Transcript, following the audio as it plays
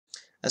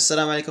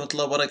Assalamu alaikum wa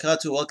rahmatullahi wa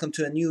barakatuh. Welcome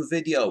to a new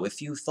video.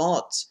 If you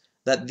thought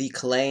that the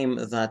claim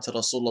that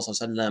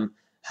Rasulullah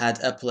had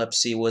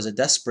epilepsy was a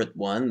desperate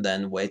one,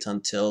 then wait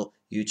until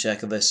you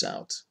check this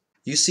out.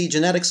 You see,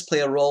 genetics play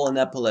a role in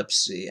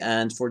epilepsy,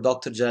 and for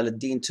Dr.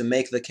 Jalaluddin to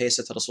make the case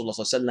that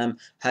Rasulullah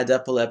had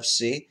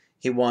epilepsy,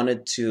 he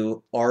wanted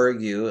to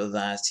argue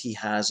that he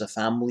has a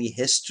family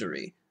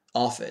history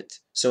of it.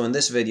 So in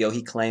this video,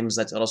 he claims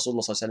that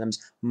Rasulullah's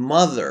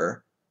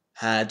mother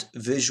had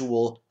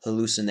visual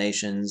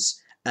hallucinations,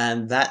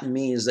 and that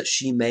means that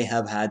she may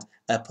have had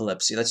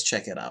epilepsy. Let's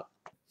check it out.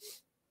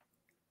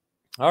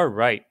 All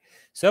right.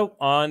 So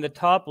on the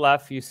top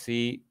left, you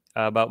see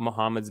about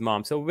Muhammad's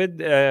mom. So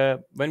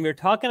when we're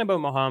talking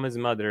about Muhammad's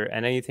mother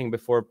and anything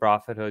before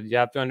prophethood, you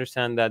have to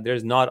understand that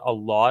there's not a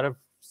lot of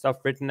stuff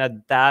written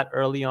at that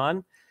early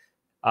on.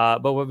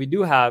 But what we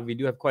do have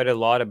quite a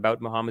lot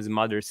about Muhammad's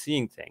mother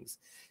seeing things.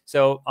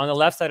 So on the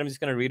left side, I'm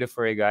just going to read it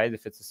for you guys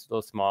if it's a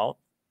little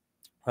small.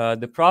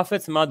 The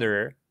prophet's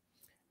mother,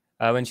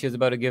 when she was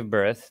about to give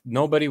birth,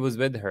 nobody was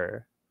with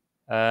her.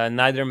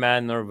 Neither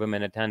man nor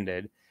women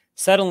attended.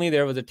 Suddenly,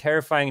 there was a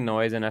terrifying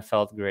noise, and I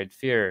felt great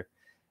fear.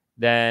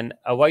 Then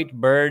a white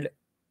bird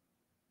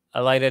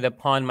alighted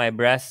upon my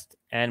breast,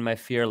 and my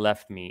fear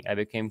left me. I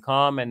became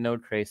calm and no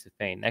trace of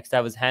pain. Next,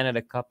 I was handed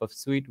a cup of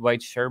sweet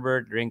white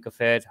sherbet, drink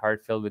of it,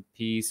 heart filled with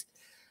peace.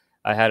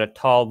 I had a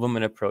tall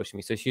woman approach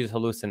me, so she was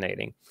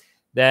hallucinating.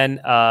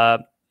 Then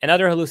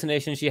another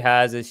hallucination she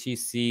has is she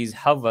sees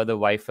Hawa, the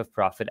wife of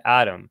Prophet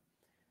Adam,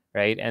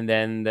 right? And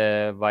then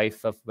the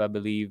wife of, I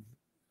believe,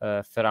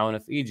 Pharaoh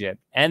of Egypt.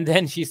 And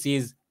then she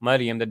sees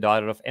Maryam, the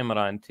daughter of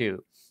Imran,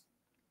 too.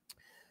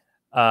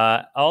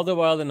 All the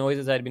while, the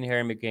noises I'd been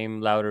hearing became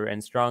louder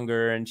and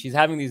stronger, and she's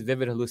having these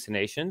vivid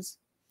hallucinations.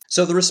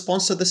 So the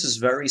response to this is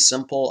very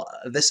simple.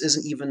 This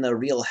isn't even a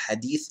real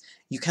hadith.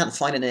 You can't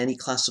find it in any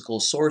classical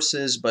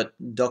sources, but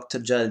Dr.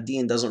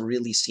 Jalaluddin doesn't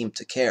really seem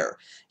to care.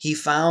 He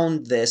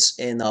found this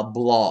in a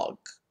blog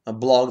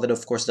that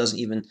of course doesn't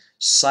even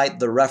cite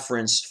the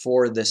reference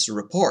for this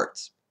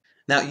report.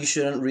 Now, you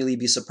shouldn't really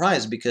be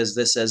surprised because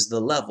this is the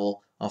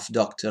level of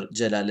Dr.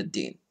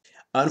 Jalaluddin.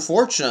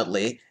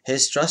 Unfortunately,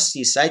 his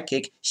trusty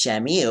sidekick,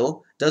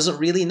 Shamil, doesn't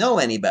really know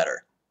any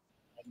better.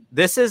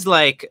 This is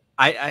like,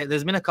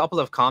 there's been a couple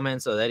of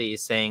comments already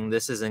saying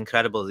this is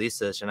incredible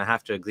research, and I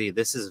have to agree,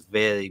 this is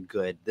very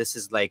good. This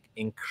is like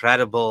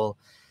incredible,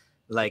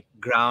 like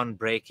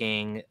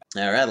groundbreaking.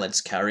 All right,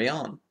 let's carry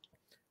on.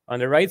 On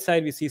the right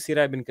side, we see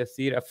Sirah ibn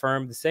Kathir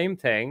affirmed the same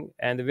thing,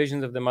 and the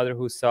visions of the mother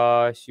who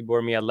saw, she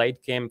bore me, a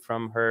light came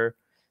from her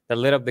that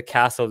lit up the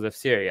castles of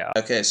Syria.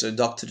 Okay, so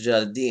Dr.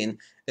 Jalaluddin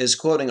is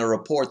quoting a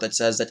report that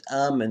says that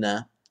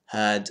Amina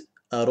had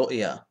a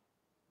ru'ya.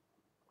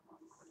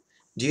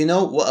 Do you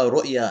know what a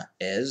ru'ya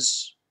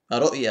is? A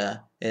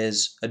ru'ya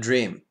is a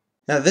dream.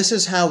 Now, this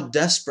is how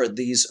desperate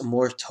these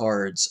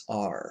mortards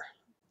are.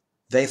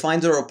 They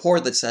find a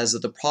report that says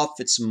that the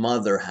Prophet's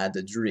mother had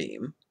a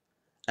dream,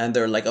 and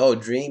they're like, oh,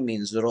 dream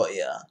means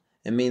ru'ya.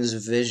 It means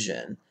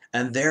vision,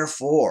 and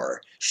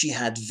therefore she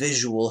had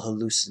visual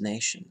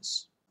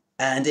hallucinations.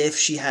 And if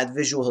she had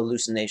visual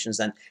hallucinations,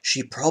 then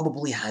she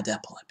probably had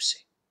epilepsy.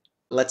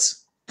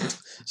 Let's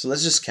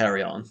just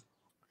carry on.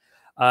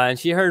 And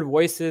she heard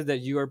voices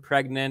that you are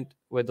pregnant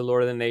with the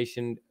Lord of the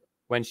nation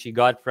when she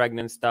got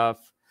pregnant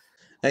stuff.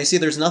 Now you see,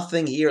 there's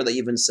nothing here that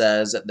even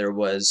says that there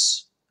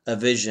was a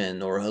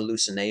vision or a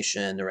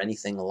hallucination or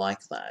anything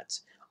like that.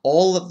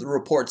 All that the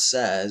report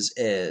says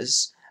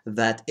is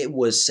that it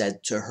was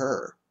said to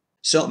her.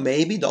 So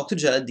maybe Dr.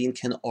 Jalaluddin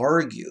can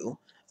argue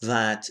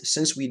that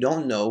since we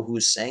don't know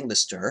who's saying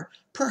this to her,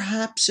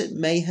 perhaps it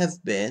may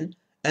have been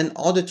an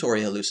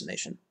auditory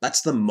hallucination.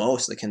 That's the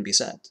most that can be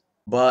said.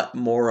 But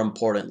more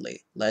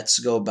importantly, let's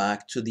go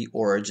back to the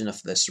origin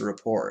of this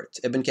report.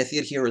 Ibn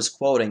Kathir here is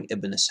quoting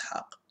Ibn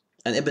Ishaq.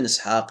 And Ibn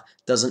Ishaq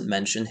doesn't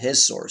mention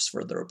his source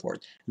for the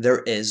report.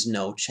 There is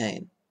no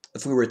chain.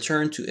 If we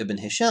return to Ibn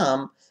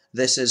Hisham,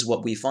 this is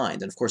what we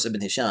find. And of course, Ibn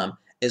Hisham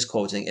is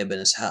quoting Ibn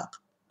Ishaq.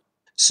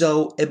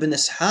 So Ibn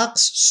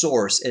Ishaq's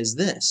source is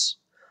this.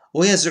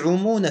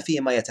 وَيَزْعُمُونَ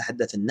فِيمَا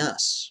يَتَحَدَّثُ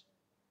النَّاسِ.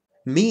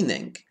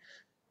 Meaning,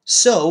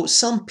 so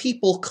some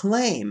people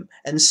claim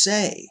and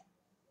say.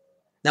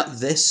 Now,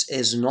 this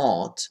is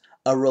not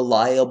a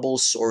reliable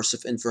source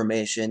of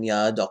information,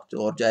 ya Dr.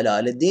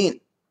 Jalaluddin.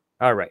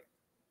 All right.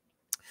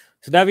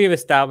 So now we've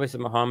established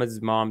that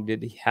Muhammad's mom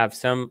did have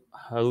some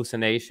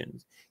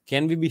hallucinations.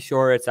 Can we be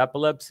sure it's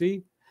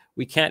epilepsy?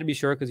 We can't be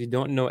sure because we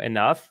don't know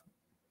enough.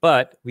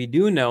 But we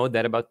do know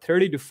that about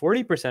 30 to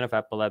 40% of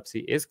epilepsy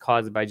is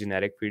caused by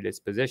genetic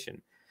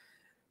predisposition.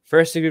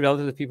 First-degree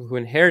relatives of people who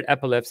inherit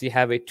epilepsy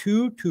have a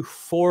 2 to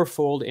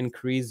 4-fold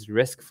increased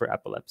risk for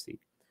epilepsy.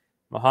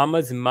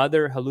 Muhammad's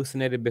mother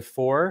hallucinated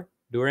before,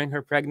 during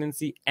her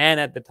pregnancy, and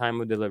at the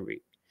time of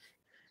delivery.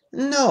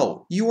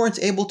 No, you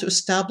weren't able to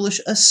establish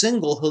a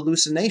single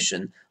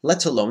hallucination,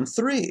 let alone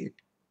 3.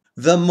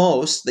 The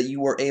most that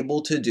you were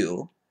able to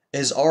do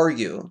is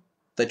argue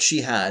that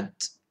she had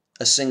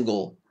a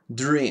single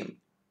dream.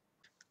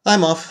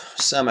 I'm off.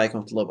 Assalamu alaikum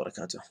wa rahmatullahi wa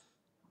barakatuh.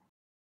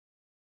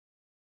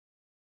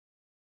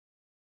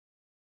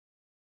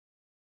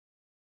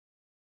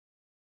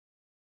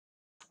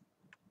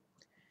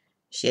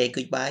 Say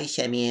goodbye,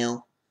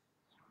 Samuel.